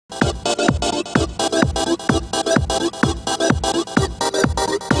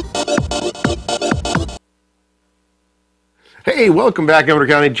Hey, welcome back, Amador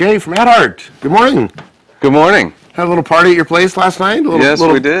County. Jay from Adhart. Good morning. Good morning. Had a little party at your place last night? Yes,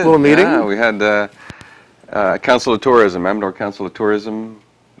 we did. Little meeting? Yeah, we had Council of Tourism, Amador Council of Tourism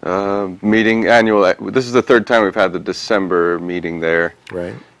meeting, annual. This is the third time we've had the December meeting there.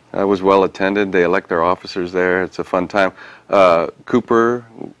 Right. It was well attended. They elect their officers there. It's a fun time. Cooper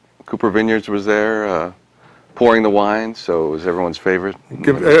Vineyards was there, pouring the wine, so it was everyone's favorite. How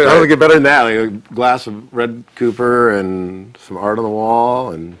do we get better than that? Like a glass of red Cooper and some art on the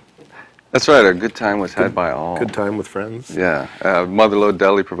wall, and That's right. A good time was had by all. good time with friends. Yeah. Motherlode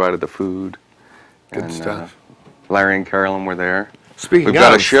Deli provided the food. Good stuff. Larry and Carolyn were there. Speaking We've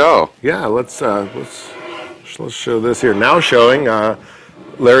got a show. Yeah, let's show this here. Now showing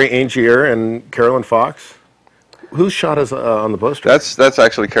Larry Angier and Carolyn Fox. Whose shot is on the poster? That's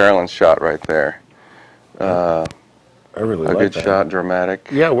actually Carolyn's shot right there. I really like that. A good shot, dramatic.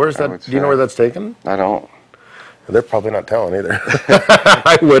 Yeah, where's that? Do you know where that's taken? I don't. They're probably not telling either.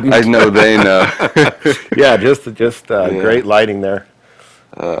 I wouldn't. I know they know. Yeah, just great lighting there.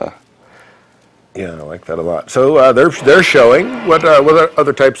 Yeah, I like that a lot. So they're showing what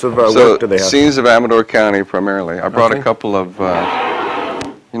other types of work do they have? Scenes of Amador County primarily. I brought a couple of,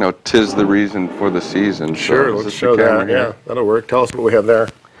 "'Tis the reason for the season." Sure, So let's show that. Yeah, that'll work. Tell us what we have there.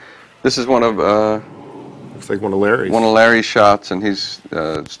 This is one of Looks like one of Larry's. One of Larry's shots, and he's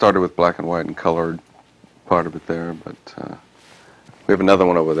started with black and white and colored part of it there, but we have another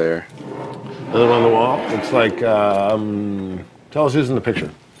one over there. Another one on the wall. Looks like. Tell us who's in the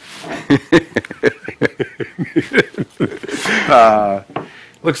picture.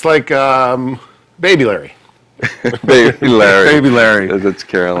 Looks like Baby Larry. Baby Larry. Baby Larry. That's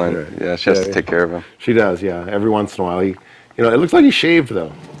Carolyn. Okay. Yeah, she has to take care of him. She does. Yeah, every once in a while. It looks like he shaved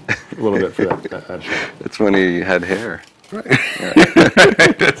though, a little bit for that shot. It's when he had hair. Right.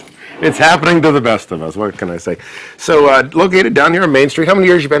 Yeah. It's happening to the best of us. What can I say? So, located down here on Main Street. How many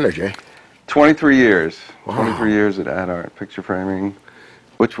years you been there, Jay? 23 years. Wow. 23 years at Adhart, picture framing.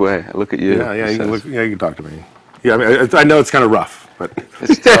 Which way? I look at you. Yeah, you can talk to me. Yeah, I mean, I know it's kind of rough, but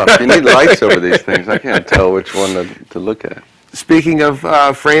it's tough. You need lights over these things. I can't tell which one to look at. Speaking of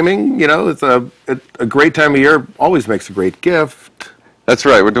framing, it's a great time of year. Always makes a great gift. That's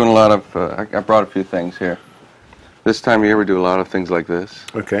right. We're doing a lot of. I brought a few things here. This time of year, we do a lot of things like this.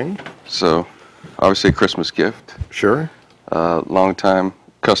 Okay. So, obviously, a Christmas gift. Sure. Long-time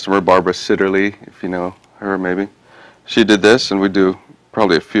customer, Barbara Sitterly, if you know her, maybe. She did this, and we do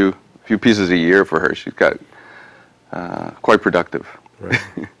probably a few pieces a year for her. She's got quite productive. Right.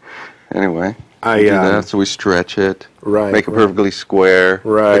 Anyway, we do that, so we stretch it. Right. Make it perfectly square.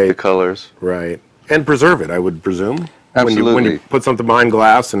 Right. Pick the colors. Right. And preserve it, I would presume. Absolutely. When you put something behind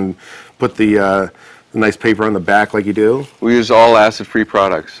glass and put the nice paper on the back like you do. We use all acid-free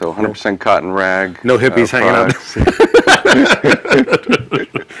products, so 100% cotton rag. No hippies hanging out.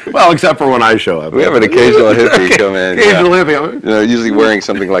 Well, except for when I show up. We have an occasional hippie come in. Occasional hippie. Usually wearing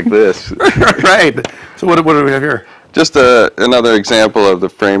something like this. Right. So what do we have here? Just another example of the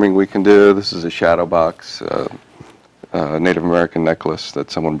framing we can do. This is a shadow box, Native American necklace that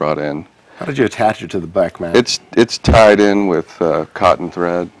someone brought in. How did you attach it to the back mat? It's tied in with cotton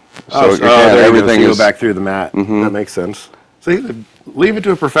thread. So everything is go back through the mat. Mm-hmm. That makes sense. So leave it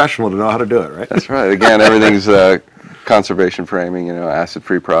to a professional to know how to do it, right? That's right. Again, everything's conservation framing.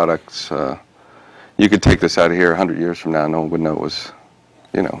 Acid-free products. You could take this out of here 100 years from now, no one would know it was,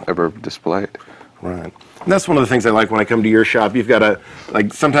 ever displayed. Right. And that's one of the things I like when I come to your shop. You've got to,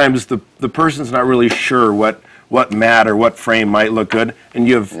 sometimes the person's not really sure what mat or what frame might look good, and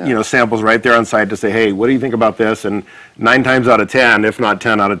you have samples right there on site to say, hey, what do you think about this? And 9 times out of 10, if not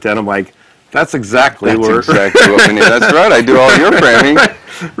 10 out of 10, I'm like, that's exactly what we need. That's right. I do all your framing.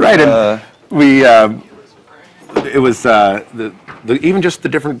 Right. And it was even just the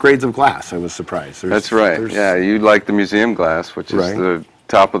different grades of glass. I was surprised. That's right. Yeah, you like the museum glass, which is the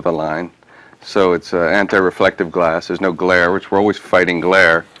top of the line. So it's anti-reflective glass. There's no glare, which we're always fighting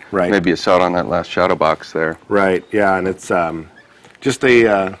glare. Right. Maybe you saw it on that last shadow box there. Right. Yeah, and it's just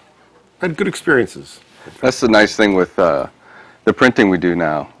had good experiences. That's the nice thing with the printing we do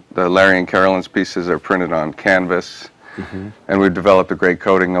now. The Larry and Carolyn's pieces are printed on canvas, and we've developed a great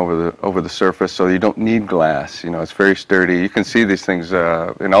coating over the surface, so you don't need glass. It's very sturdy. You can see these things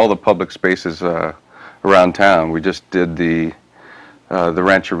in all the public spaces around town. We just did the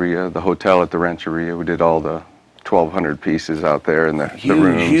Rancheria, the hotel at the Rancheria. We did all the 1,200 pieces out there in the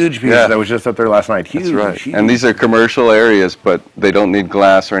rooms. Huge pieces. Yeah. I was just up there last night. Huge. That's right. Huge. And these are commercial areas, but they don't need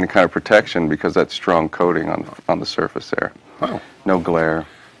glass or any kind of protection because that strong coating on the surface there. Wow. No glare.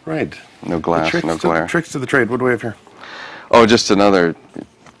 Right. No glass, no glare. Tricks to the trade. What do we have here? Oh, just another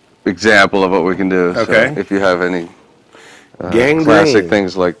example of what we can do. Okay. So if you have any Gangrene. Classic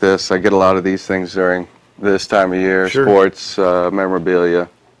things like this. I get a lot of these things during this time of year. Sure. Sports, memorabilia.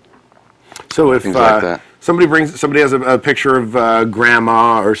 So if Things like that. somebody has a picture of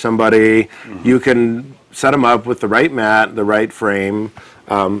grandma or somebody, you can set them up with the right mat, the right frame.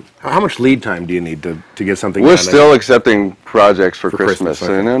 How much lead time do you need to get something We're done? still accepting projects for Christmas, Christmas.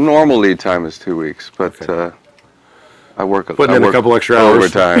 okay. And a normal lead time is 2 weeks, but I work Putting in a couple extra hours.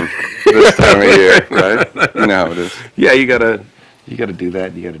 overtime this time of year, right? You know how it is. Yeah, you gotta do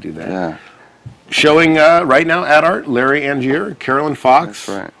that. You gotta do that. Yeah, Showing right now at Art, Larry Angier, Carolyn Fox,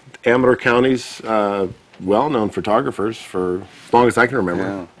 that's right. Amador County's well-known photographers for as long as I can remember.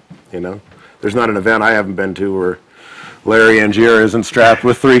 Yeah. You know, there's not an event I haven't been to where Larry Angier isn't strapped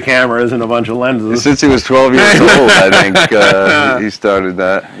with 3 cameras and a bunch of lenses. Since he was 12 years old, I think he started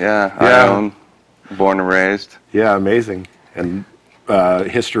that. Yeah, I own, born and raised. Yeah, amazing. And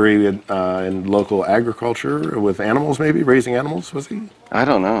history in local agriculture with animals, maybe raising animals, was he? I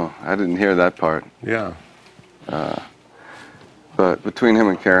don't know. I didn't hear that part. Yeah. But between him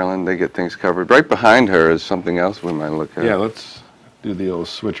and Carolyn, they get things covered. Right behind her is something else we might look at. Yeah, let's do the old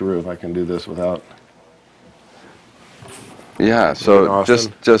switcheroo if I can do this without. Yeah, so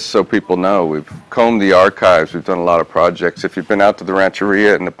Austin. just so people know, we've combed the archives. We've done a lot of projects. If you've been out to the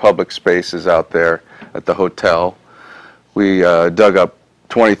Rancheria and the public spaces out there at the hotel, we dug up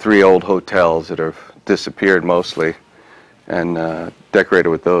 23 old hotels that have disappeared mostly and decorated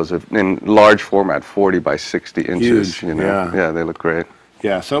with those in large format, 40 by 60 inches. Huge, You know? Yeah, they look great.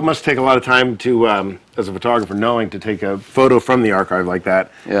 Yeah, so it must take a lot of time to, as a photographer, knowing to take a photo from the archive like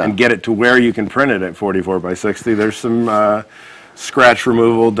that and get it to where you can print it at 44 by 60. There's some scratch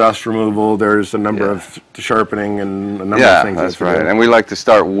removal, dust removal. There's a number of sharpening and a number of things. Yeah, that's right. And we like to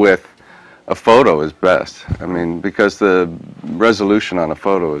start with a photo is best. I mean, because the resolution on a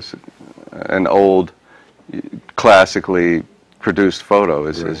photo is an old, classically produced photo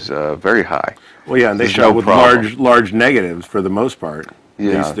is very high. Well, yeah, and they There's shot no with problem. large negatives for the most part.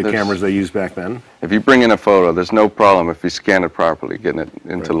 Yeah, At least the cameras they used back then. If you bring in a photo, there's no problem if you scan it properly, getting it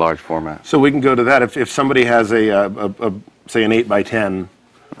into large format. So we can go to that. If somebody has say an 8 by 10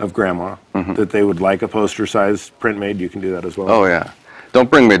 of grandma that they would like a poster size print made, you can do that as well. Oh yeah. Don't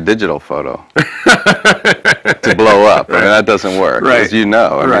bring me a digital photo to blow up. I mean, that doesn't work. Right. As you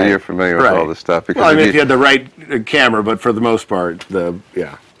know, I mean, you're familiar with all this stuff. Well, I mean, if you had the right camera, but for the most part,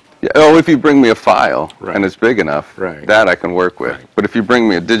 Yeah. Oh, if you bring me a file and it's big enough, that I can work with. But if you bring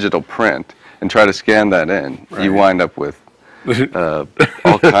me a digital print and try to scan that in, you wind up with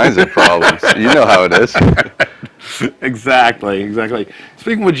all kinds of problems. You know how it is. Exactly.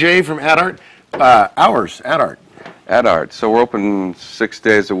 Speaking with Jay from AdArt, hours, AdArt. AdArt. So we're open 6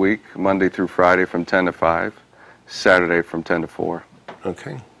 days a week, Monday through Friday from 10 to 5, Saturday from 10 to 4.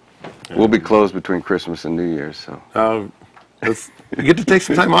 Okay. We'll be closed between Christmas and New Year's, so. You get to take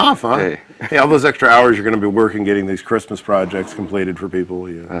some time off, huh? Hey, all those extra hours you're going to be working getting these Christmas projects completed for people.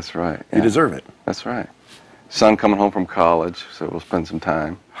 That's right. You deserve it. That's right. Son coming home from college, so we'll spend some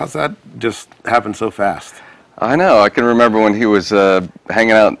time. How's that just happen so fast? I know. I can remember when he was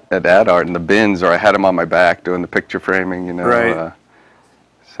hanging out at AdArt in the bins, or I had him on my back doing the picture framing, you know. Right.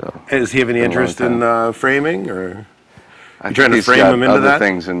 So. Does he have any interest in framing, or? You trying to He's frame got him into other that?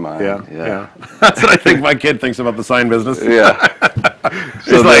 things in mind. Yeah. That's what I think my kid thinks about the sign business. Yeah.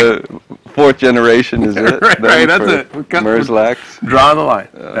 So the 4th generation is it? Right, that's it. Merzlak's? Drawing the line.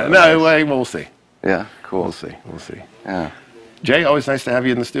 No, we'll see. Yeah, cool. We'll see. Yeah. Jay, always nice to have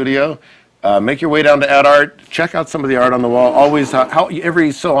you in the studio. Make your way down to AdArt. Check out some of the art on the wall. Always,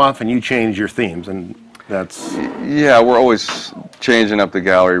 every so often you change your themes, and that's. Yeah, we're always changing up the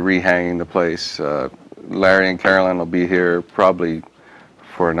gallery, rehanging the place. Larry and Carolyn will be here probably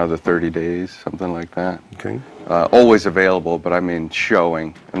for another 30 days, something like that. Okay. Always available, but I mean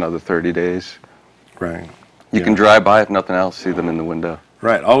showing another 30 days. Right. You can drive by, if nothing else, see them in the window.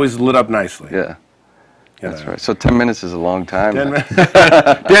 Right. Always lit up nicely. Yeah. That's right. So 10 minutes is a long time. 10 minutes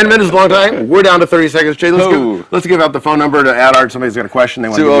is a long time. We're down to 30 seconds. Jay, let's give out the phone number to AdArt. Somebody's got a question they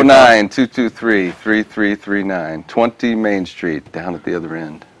want to 209-223-3339. 20 Main Street, down at the other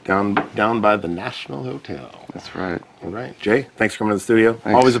end. Down by the National Hotel. That's right. All right. Jay, thanks for coming to the studio.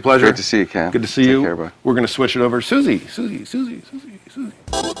 Thanks. Always a pleasure. Great to see you, Cam. Good to see Take you. care, bye. We're going to switch it over. Susie.